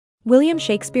William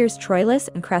Shakespeare's Troilus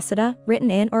and Cressida, written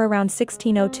in or around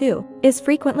 1602, is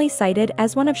frequently cited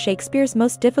as one of Shakespeare's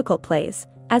most difficult plays,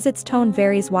 as its tone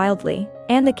varies wildly,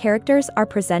 and the characters are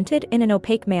presented in an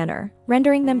opaque manner,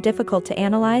 rendering them difficult to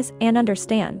analyze and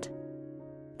understand.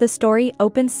 The story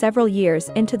opens several years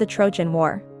into the Trojan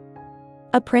War.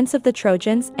 A prince of the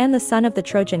Trojans and the son of the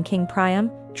Trojan king Priam,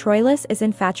 Troilus is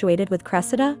infatuated with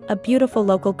Cressida, a beautiful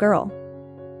local girl.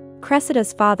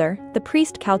 Cressida's father, the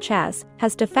priest Calchas,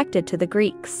 has defected to the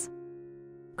Greeks.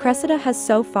 Cressida has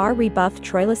so far rebuffed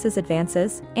Troilus's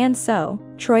advances, and so,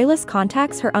 Troilus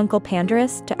contacts her uncle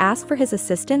Pandarus to ask for his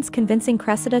assistance convincing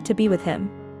Cressida to be with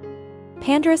him.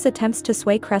 Pandarus attempts to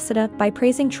sway Cressida by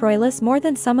praising Troilus more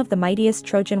than some of the mightiest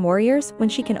Trojan warriors when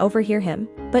she can overhear him,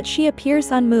 but she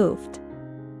appears unmoved.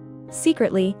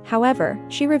 Secretly, however,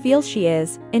 she reveals she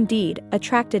is, indeed,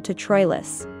 attracted to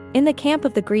Troilus. In the camp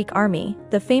of the Greek army,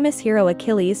 the famous hero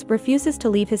Achilles refuses to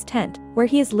leave his tent, where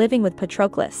he is living with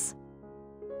Patroclus.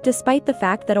 Despite the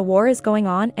fact that a war is going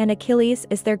on and Achilles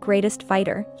is their greatest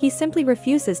fighter, he simply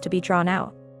refuses to be drawn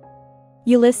out.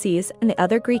 Ulysses and the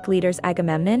other Greek leaders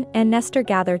Agamemnon and Nestor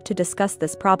gather to discuss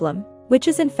this problem, which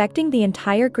is infecting the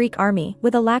entire Greek army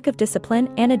with a lack of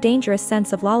discipline and a dangerous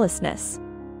sense of lawlessness.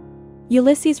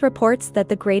 Ulysses reports that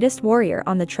the greatest warrior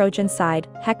on the Trojan side,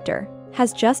 Hector,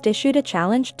 has just issued a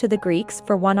challenge to the Greeks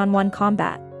for one-on-one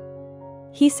combat.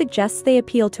 He suggests they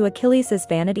appeal to Achilles'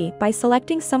 vanity by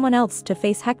selecting someone else to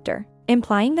face Hector,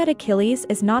 implying that Achilles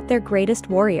is not their greatest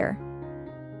warrior.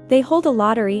 They hold a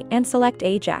lottery and select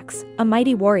Ajax, a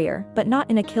mighty warrior but not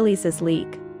in Achilles'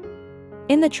 league.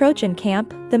 In the Trojan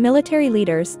camp, the military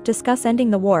leaders discuss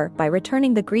ending the war by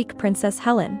returning the Greek princess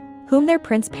Helen, whom their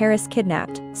prince Paris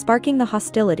kidnapped, sparking the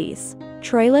hostilities.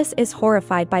 Troilus is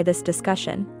horrified by this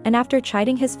discussion, and after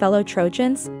chiding his fellow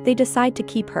Trojans, they decide to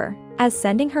keep her, as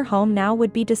sending her home now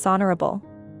would be dishonorable.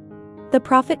 The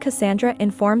prophet Cassandra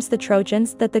informs the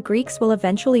Trojans that the Greeks will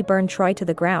eventually burn Troy to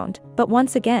the ground, but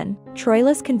once again,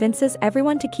 Troilus convinces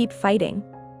everyone to keep fighting.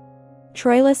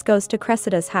 Troilus goes to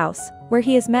Cressida's house, where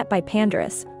he is met by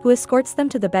Pandarus, who escorts them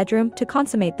to the bedroom to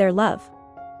consummate their love.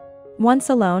 Once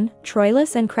alone,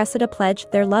 Troilus and Cressida pledge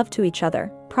their love to each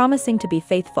other, promising to be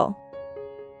faithful.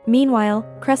 Meanwhile,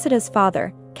 Cressida's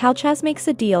father, Calchas, makes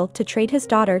a deal to trade his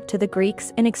daughter to the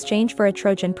Greeks in exchange for a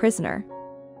Trojan prisoner.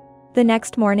 The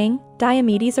next morning,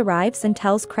 Diomedes arrives and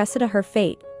tells Cressida her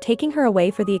fate, taking her away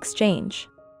for the exchange.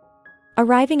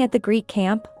 Arriving at the Greek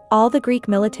camp, all the Greek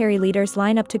military leaders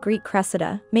line up to greet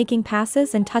Cressida, making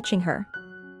passes and touching her.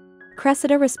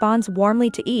 Cressida responds warmly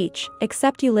to each,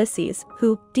 except Ulysses,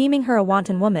 who, deeming her a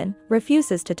wanton woman,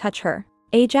 refuses to touch her.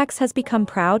 Ajax has become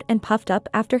proud and puffed up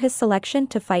after his selection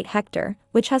to fight Hector,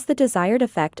 which has the desired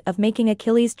effect of making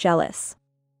Achilles jealous.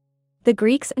 The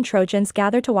Greeks and Trojans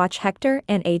gather to watch Hector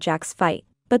and Ajax fight,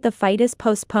 but the fight is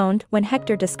postponed when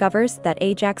Hector discovers that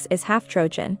Ajax is half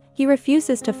Trojan. He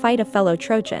refuses to fight a fellow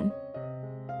Trojan.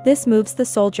 This moves the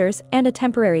soldiers and a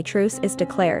temporary truce is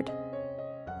declared.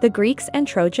 The Greeks and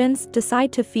Trojans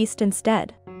decide to feast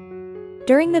instead.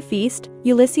 During the feast,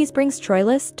 Ulysses brings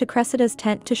Troilus to Cressida's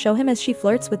tent to show him as she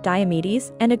flirts with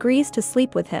Diomedes and agrees to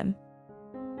sleep with him.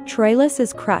 Troilus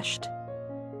is crushed.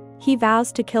 He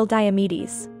vows to kill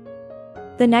Diomedes.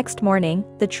 The next morning,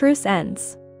 the truce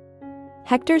ends.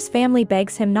 Hector's family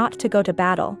begs him not to go to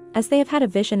battle, as they have had a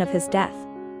vision of his death.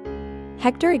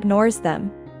 Hector ignores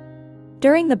them.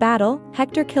 During the battle,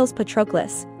 Hector kills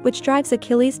Patroclus, which drives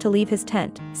Achilles to leave his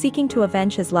tent, seeking to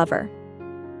avenge his lover.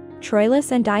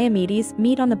 Troilus and Diomedes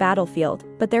meet on the battlefield,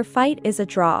 but their fight is a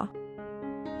draw.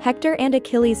 Hector and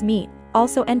Achilles meet,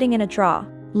 also ending in a draw.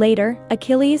 Later,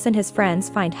 Achilles and his friends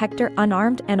find Hector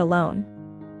unarmed and alone.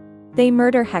 They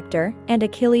murder Hector, and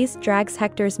Achilles drags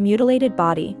Hector's mutilated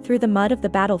body through the mud of the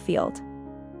battlefield.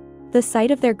 The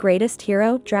sight of their greatest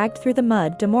hero dragged through the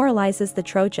mud demoralizes the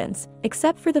Trojans,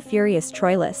 except for the furious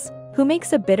Troilus, who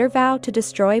makes a bitter vow to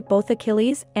destroy both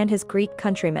Achilles and his Greek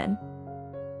countrymen.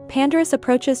 Pandarus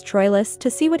approaches Troilus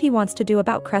to see what he wants to do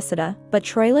about Cressida, but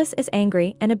Troilus is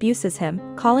angry and abuses him,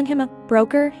 calling him a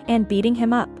broker and beating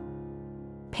him up.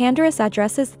 Pandarus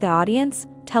addresses the audience,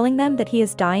 telling them that he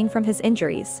is dying from his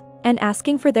injuries, and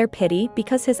asking for their pity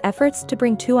because his efforts to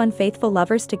bring two unfaithful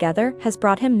lovers together has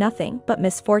brought him nothing but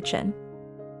misfortune.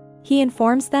 He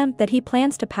informs them that he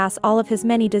plans to pass all of his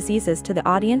many diseases to the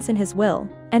audience in his will,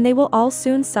 and they will all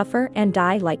soon suffer and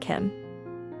die like him.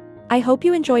 I hope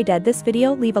you enjoyed this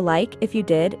video. Leave a like if you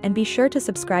did and be sure to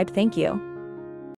subscribe. Thank you.